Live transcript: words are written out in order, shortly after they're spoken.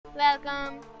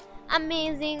welcome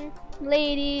amazing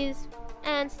ladies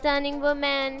and stunning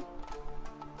women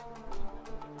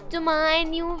to my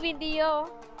new video.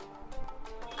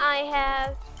 I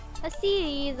have a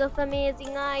series of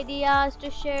amazing ideas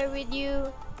to share with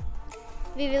you.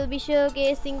 We will be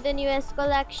showcasing the newest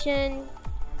collection.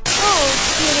 Oh,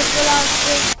 beautiful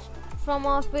outfits from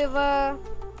off river.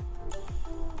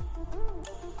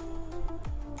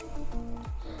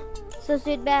 So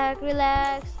sit back,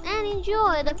 relax, and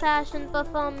enjoy the fashion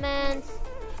performance.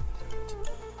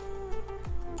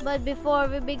 But before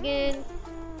we begin,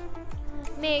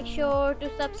 make sure to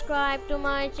subscribe to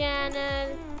my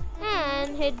channel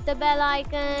and hit the bell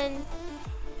icon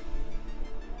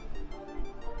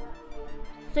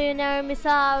so you never miss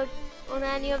out on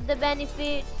any of the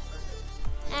benefits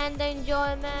and the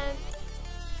enjoyment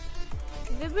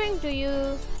we bring to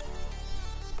you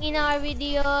in our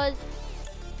videos.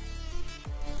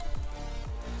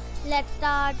 Let's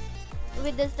start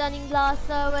with the stunning glass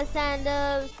silver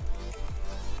sandals.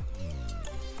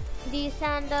 These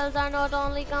sandals are not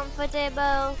only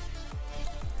comfortable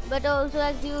but also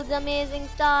exude amazing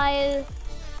style,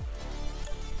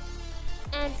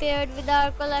 and paired with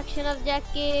our collection of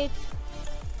jackets,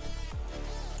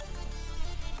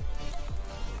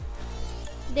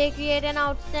 they create an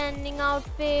outstanding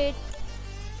outfit.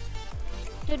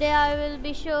 Today I will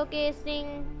be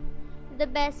showcasing the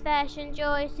best fashion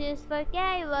choices for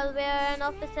casual wear and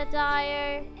office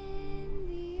attire.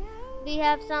 We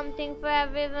have something for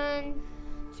everyone,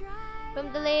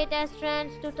 from the latest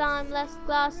trends to timeless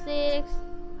classics.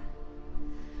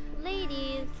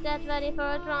 Ladies, get ready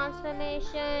for a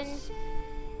transformation.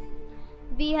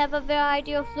 We have a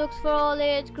variety of looks for all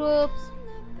age groups,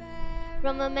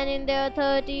 from women in their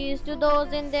 30s to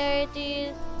those in their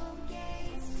 80s.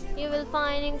 You will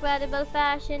find incredible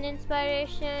fashion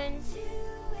inspiration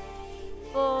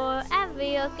for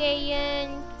every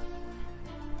occasion.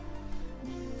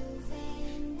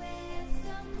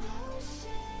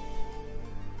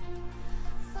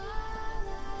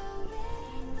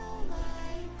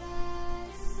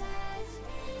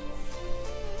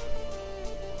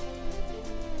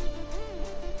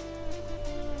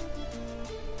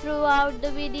 Throughout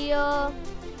the video,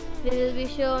 we will be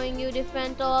showing you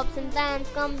different tops and pants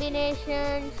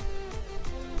combinations,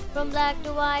 from black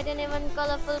to white and even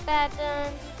colorful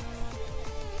patterns.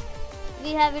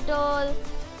 We have it all.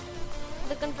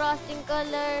 The contrasting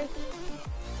colors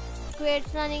create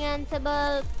stunning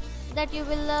ensembles that you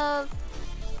will love.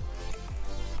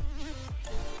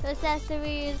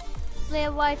 Accessories play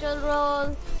a vital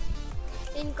role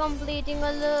in completing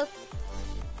a look.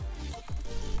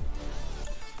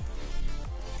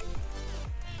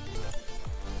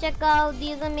 Check out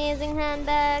these amazing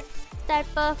handbags that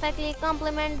perfectly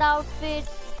complement the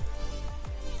outfits.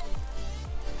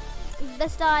 The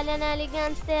style and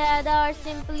elegance they add are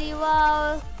simply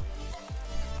wow.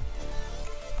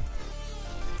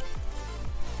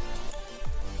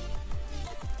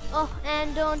 Oh,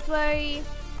 and don't worry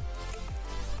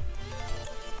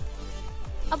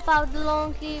about the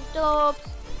long sleeve tops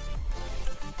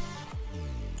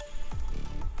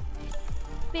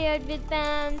paired with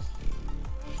pants.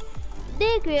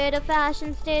 They create a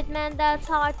fashion statement that's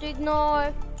hard to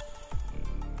ignore.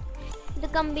 The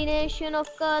combination of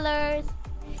colors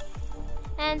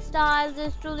and styles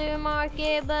is truly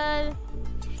remarkable.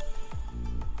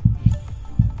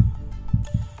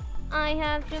 I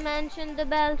have to mention the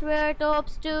belt wear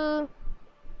tops too.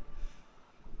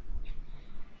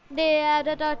 They add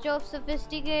a touch of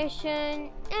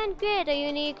sophistication and create a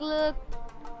unique look.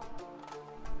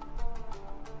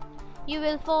 You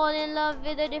will fall in love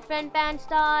with the different pant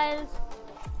styles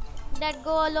that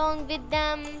go along with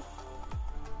them.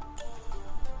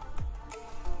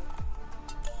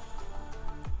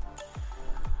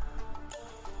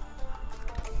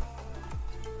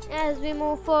 As we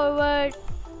move forward,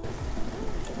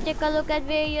 take a look at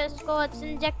various coats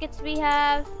and jackets we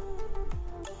have,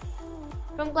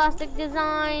 from classic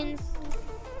designs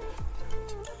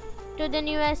to the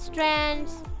newest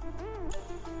trends.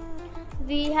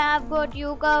 We have got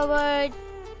you covered.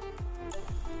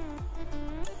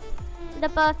 The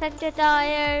perfect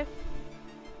attire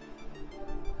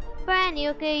for any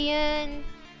occasion.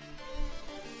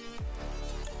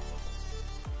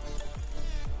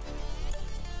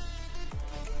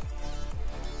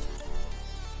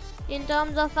 In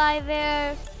terms of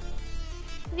eyewear,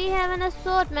 we have an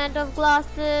assortment of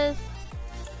glasses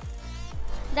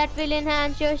that will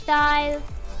enhance your style.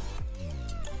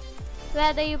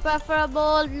 Whether you prefer a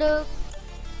bold look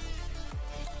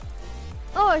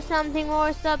or something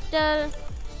more subtle,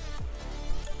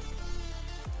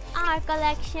 our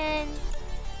collection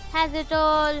has it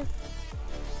all.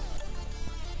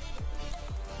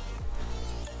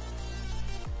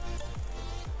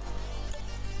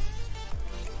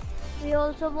 We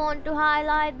also want to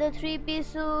highlight the three-piece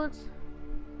suits.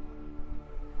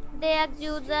 They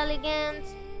exude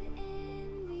elegance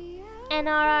and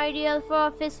are ideal for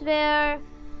office wear.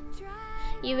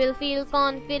 You will feel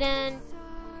confident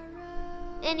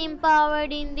and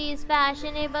empowered in these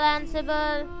fashionable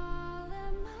ensemble.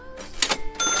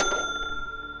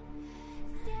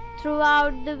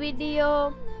 Throughout the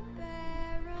video,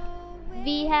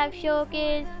 we have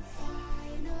showcased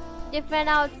different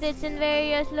outfits in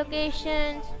various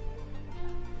locations,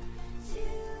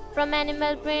 from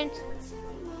animal prints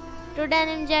to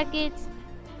denim jackets.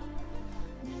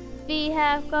 We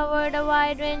have covered a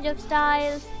wide range of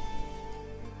styles.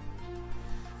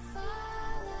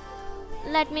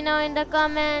 Let me know in the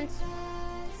comments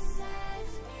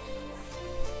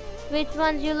which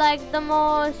ones you like the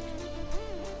most.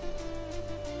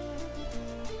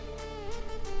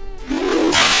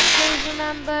 Please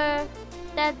remember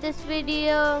that this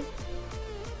video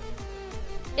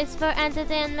is for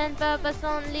entertainment purpose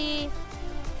only.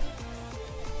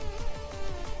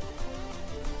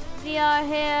 We are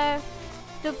here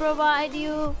to provide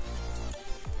you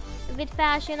with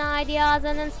fashion ideas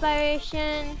and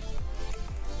inspiration.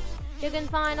 You can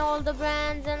find all the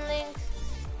brands and links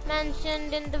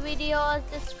mentioned in the video's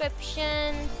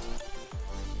description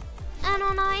and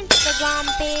on our Instagram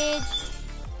page.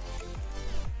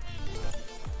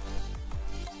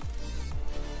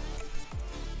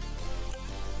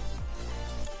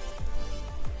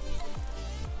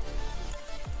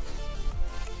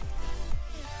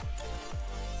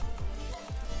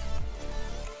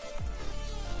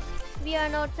 We are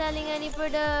not selling any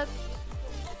product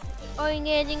or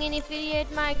engaging in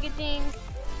affiliate marketing.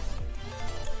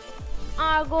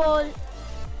 Our goal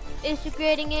is to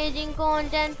create engaging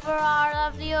content for our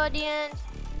lovely audience.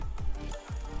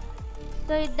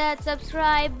 So hit that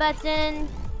subscribe button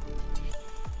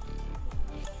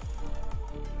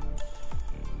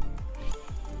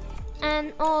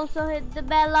and also hit the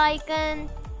bell icon.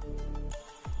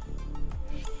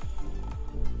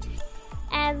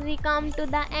 As we come to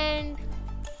the end,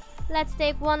 let's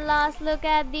take one last look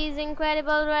at these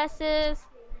incredible dresses.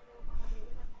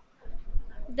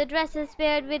 The dresses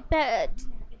paired with pets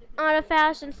are a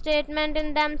fashion statement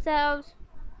in themselves.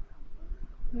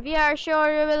 We are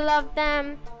sure you will love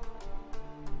them.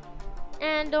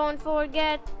 And don't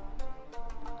forget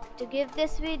to give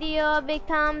this video a big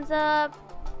thumbs up.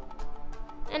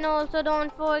 And also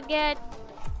don't forget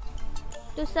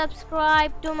to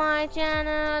subscribe to my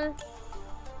channel.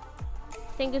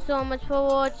 Thank you so much for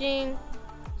watching.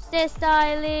 Stay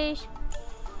stylish.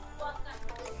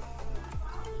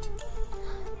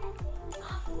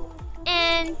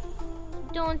 And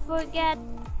don't forget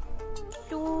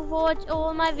to watch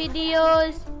all my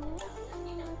videos.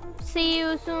 See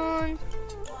you soon.